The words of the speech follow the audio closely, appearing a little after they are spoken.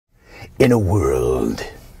in a world.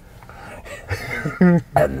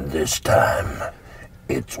 And this time,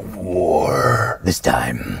 it's war. This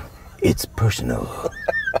time, it's personal.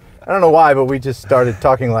 I don't know why, but we just started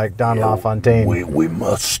talking like Don LaFontaine. We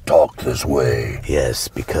must talk this way. Yes,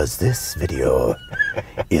 because this video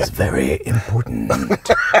is very important.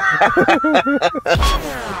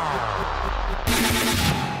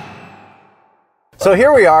 So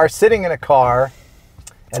here we are, sitting in a car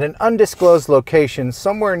at an undisclosed location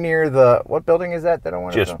somewhere near the... What building is that? I don't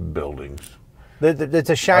want to know. Just buildings. It's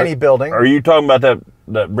a shiny building. Are you talking about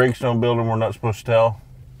that Brinkstone building we're not supposed to tell?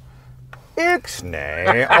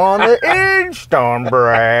 Ixnay on the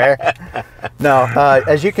Inchtonbury. No,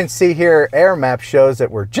 as you can see here, air map shows that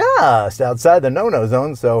we're just outside the no-no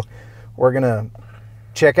zone, so we're going to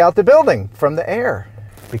check out the building from the air.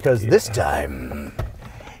 Because this time,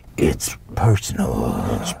 It's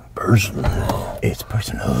personal. It's personal. It's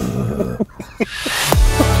personal.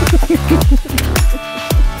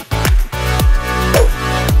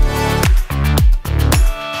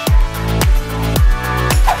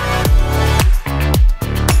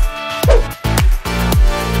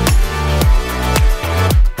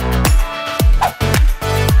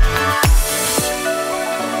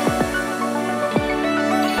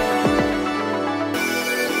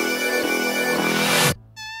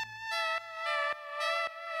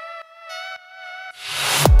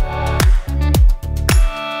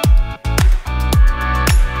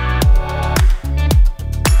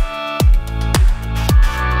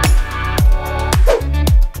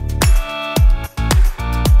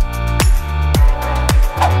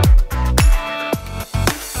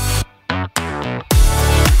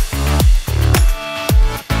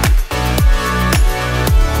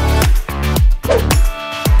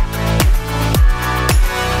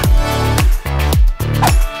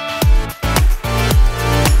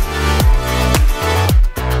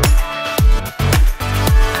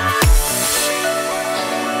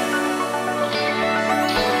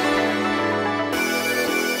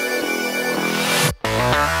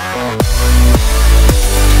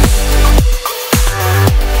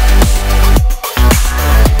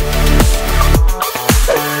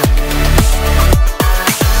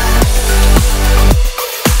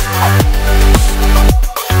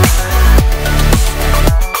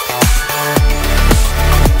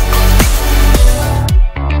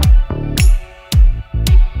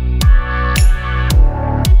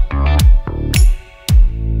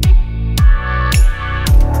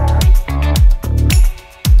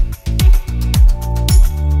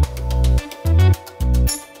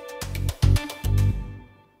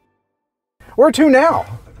 Where to now?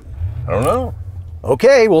 I don't know.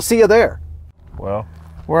 Okay, we'll see you there. Well,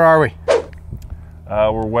 Where are we?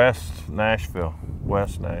 we're West Nashville.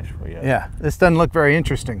 West Nashville, yeah. Yeah, this doesn't look very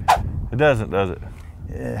interesting. It doesn't, does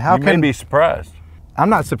it? How You may can... be surprised.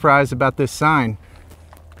 I'm not surprised about this sign.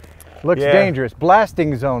 Looks Yeah. dangerous.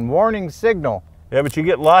 Blasting zone, warning signal. Yeah, but you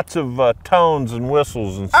get lots of tones and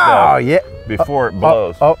whistles and Oh, stuff yeah. before it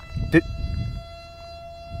blows.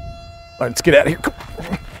 Let's get out of here. Come-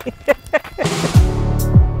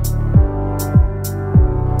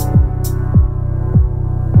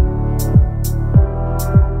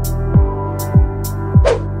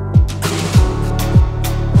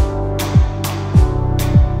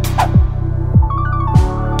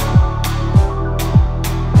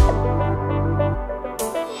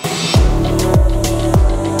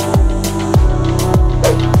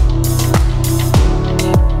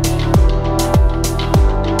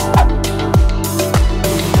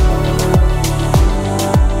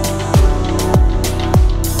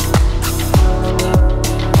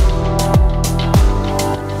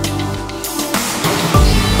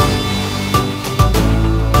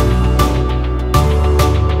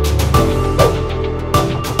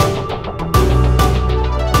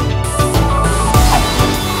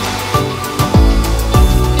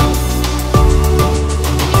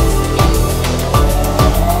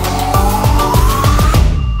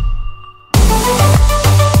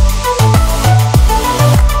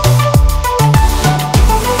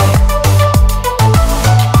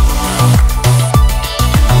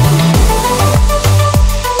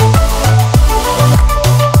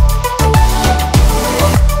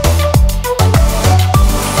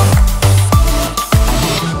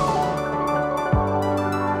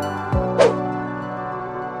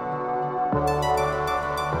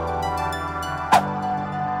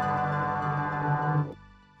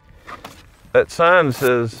 That sign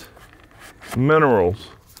says minerals.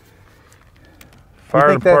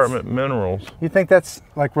 Fire department minerals. You think that's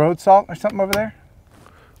like road salt or something over there?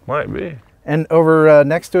 Might be. And over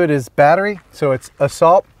next to it is battery, so it's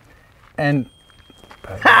assault and...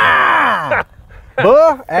 Ha!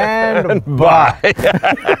 Buh and bye.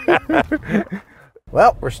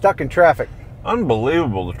 Well, we're stuck in traffic.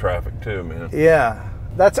 Unbelievable, the traffic too, man. Yeah,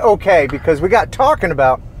 that's okay because we got talking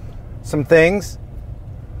about some things,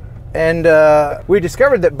 and we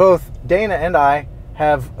discovered that both Dana and I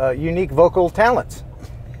have unique vocal talents.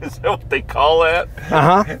 Is that what they call that?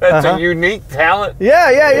 That's a unique talent?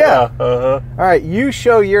 Yeah. Uh-huh. All right, you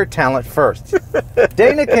show your talent first.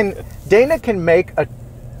 Dana can make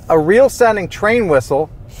a real sounding train whistle,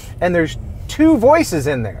 and there's 2 voices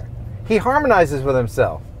in there. He harmonizes with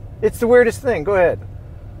himself. It's the weirdest thing. Go ahead.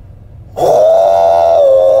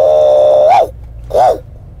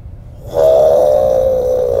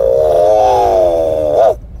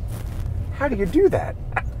 How do you do that?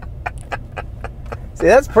 See,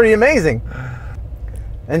 that's pretty amazing.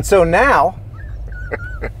 And so now,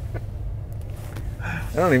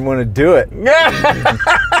 I don't even want to do it.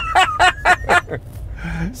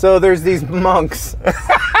 So there's these monks,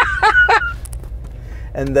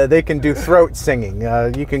 and they can do throat singing.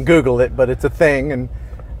 You can Google it, but it's a thing, and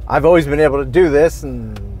I've always been able to do this,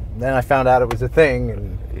 and then I found out it was a thing,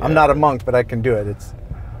 and yeah. I'm not a monk, but I can do it.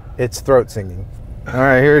 It's throat singing. All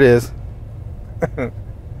right, here it is.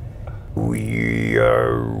 We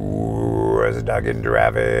are stuck in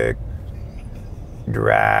traffic.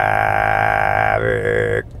 Traffic.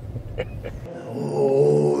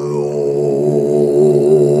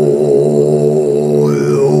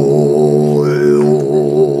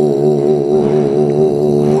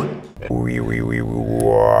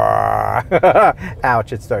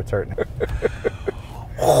 Ouch, it starts hurting.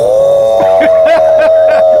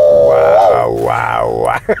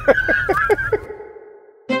 Wow.